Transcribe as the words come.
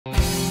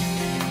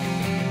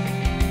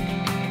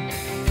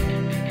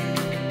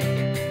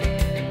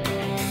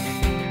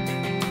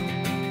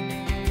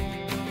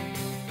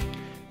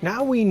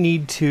now we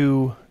need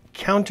to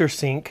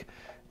countersink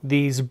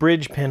these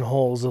bridge pin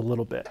holes a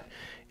little bit.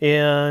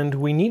 And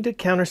we need to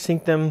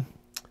countersink them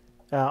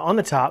on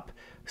the top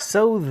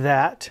so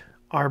that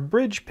our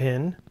bridge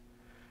pin,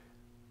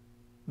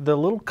 the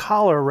little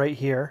collar right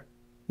here,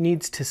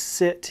 needs to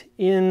sit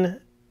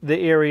in the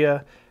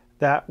area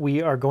that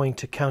we are going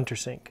to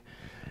countersink.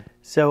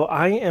 So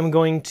I am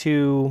going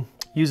to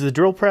use the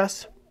drill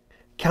press,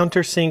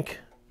 countersink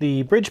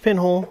the bridge pin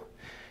hole,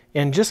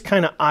 and just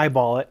kind of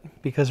eyeball it,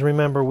 because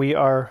remember we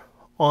are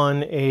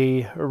on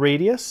a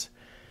radius.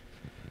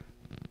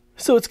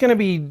 So it's going to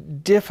be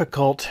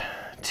difficult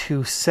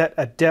to set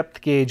a depth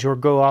gauge or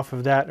go off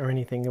of that or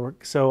anything.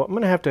 So I'm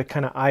going to have to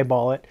kind of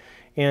eyeball it,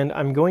 and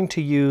I'm going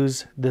to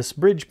use this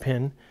bridge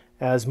pin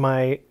as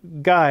my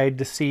guide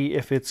to see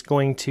if it's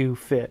going to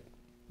fit.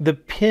 The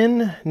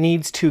pin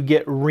needs to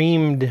get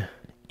reamed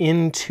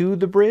into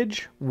the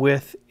bridge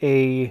with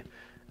a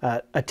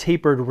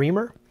tapered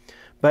reamer,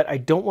 but I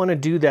don't want to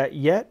do that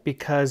yet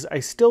because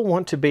I still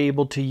want to be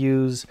able to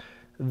use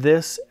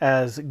this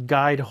as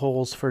guide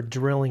holes for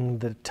drilling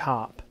the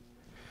top.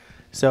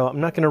 So I'm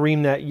not going to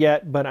ream that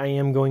yet, but I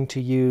am going to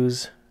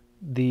use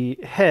the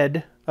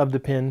head of the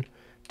pin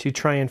to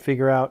try and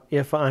figure out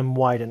if I'm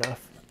wide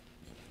enough.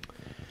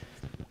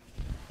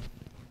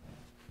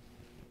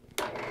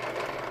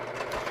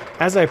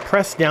 As I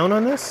press down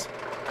on this,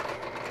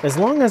 as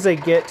long as I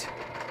get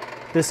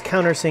this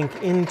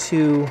countersink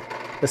into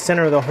the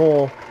center of the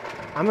hole,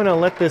 I'm going to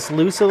let this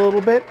loose a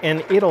little bit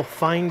and it'll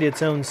find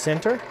its own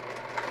center.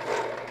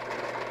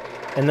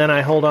 And then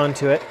I hold on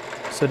to it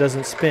so it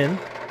doesn't spin.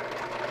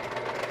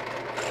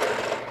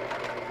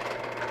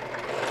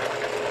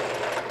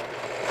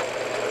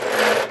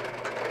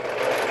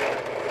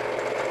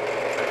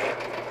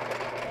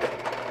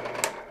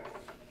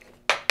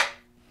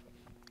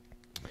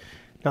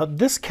 Now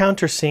this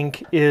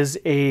countersink is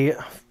a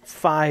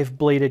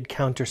 5-bladed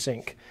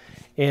countersink,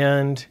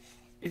 and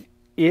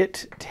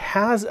it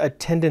has a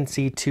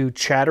tendency to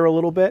chatter a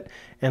little bit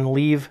and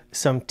leave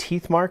some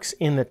teeth marks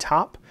in the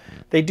top.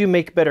 They do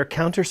make better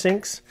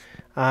countersinks.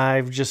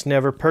 I've just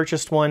never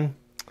purchased one,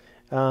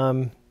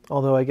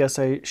 although I guess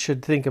I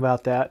should think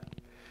about that.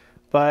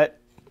 But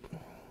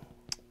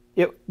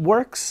it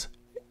works,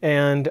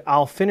 and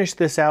I'll finish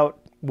this out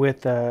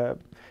with a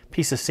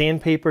piece of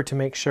sandpaper to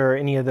make sure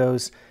any of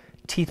those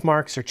teeth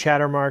marks or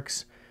chatter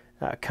marks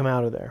come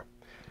out of there.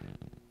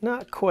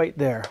 Not quite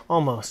there,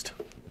 almost.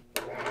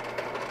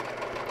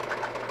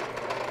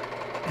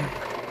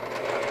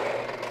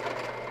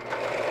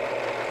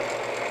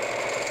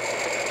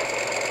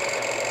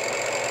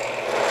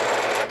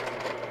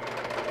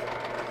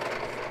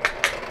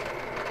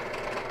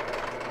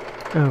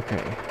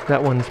 Okay,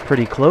 that one's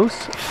pretty close,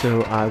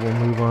 so I will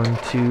move on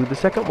to the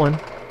second one.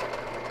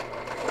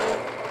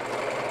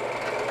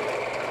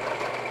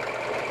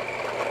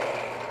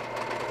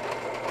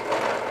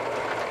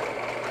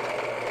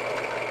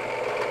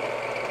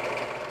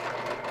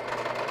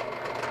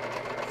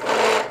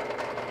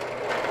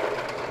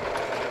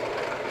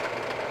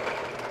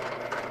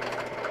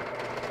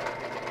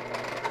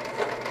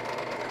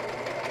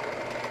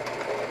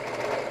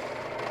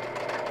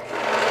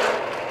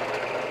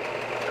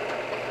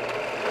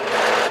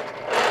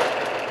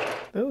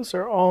 Those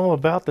are all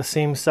about the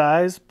same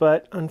size,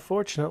 but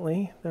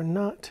unfortunately they're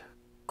not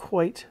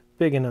quite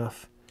big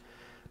enough.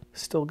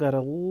 Still got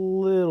a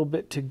little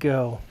bit to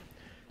go.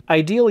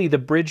 Ideally the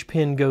bridge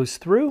pin goes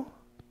through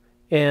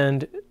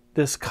and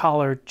this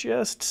collar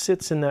just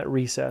sits in that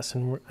recess,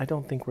 and I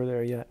don't think we're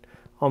there yet.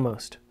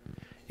 Almost.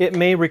 It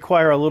may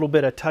require a little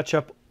bit of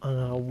touch-up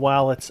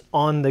while it's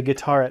on the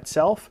guitar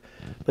itself,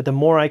 but the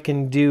more I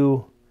can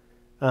do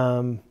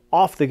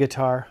off the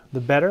guitar,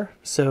 the better,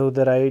 so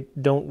that I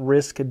don't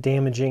risk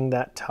damaging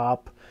that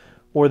top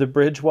or the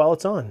bridge while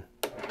it's on.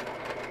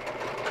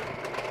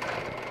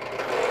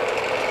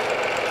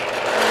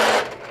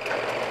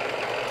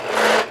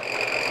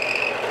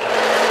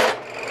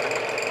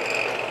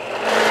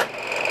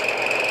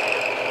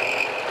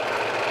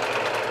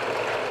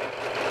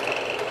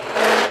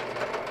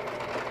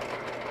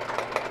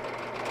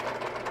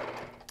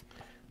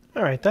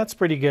 All right, that's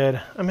pretty good.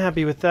 I'm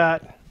happy with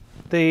that.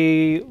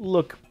 They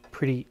look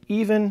pretty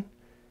even,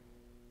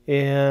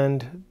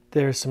 and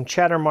there's some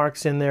chatter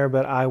marks in there,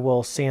 but I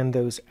will sand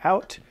those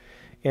out,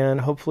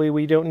 and hopefully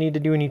we don't need to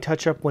do any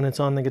touch-up when it's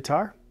on the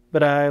guitar,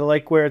 but I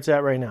like where it's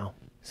at right now.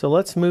 So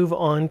let's move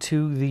on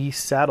to the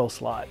saddle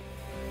slot.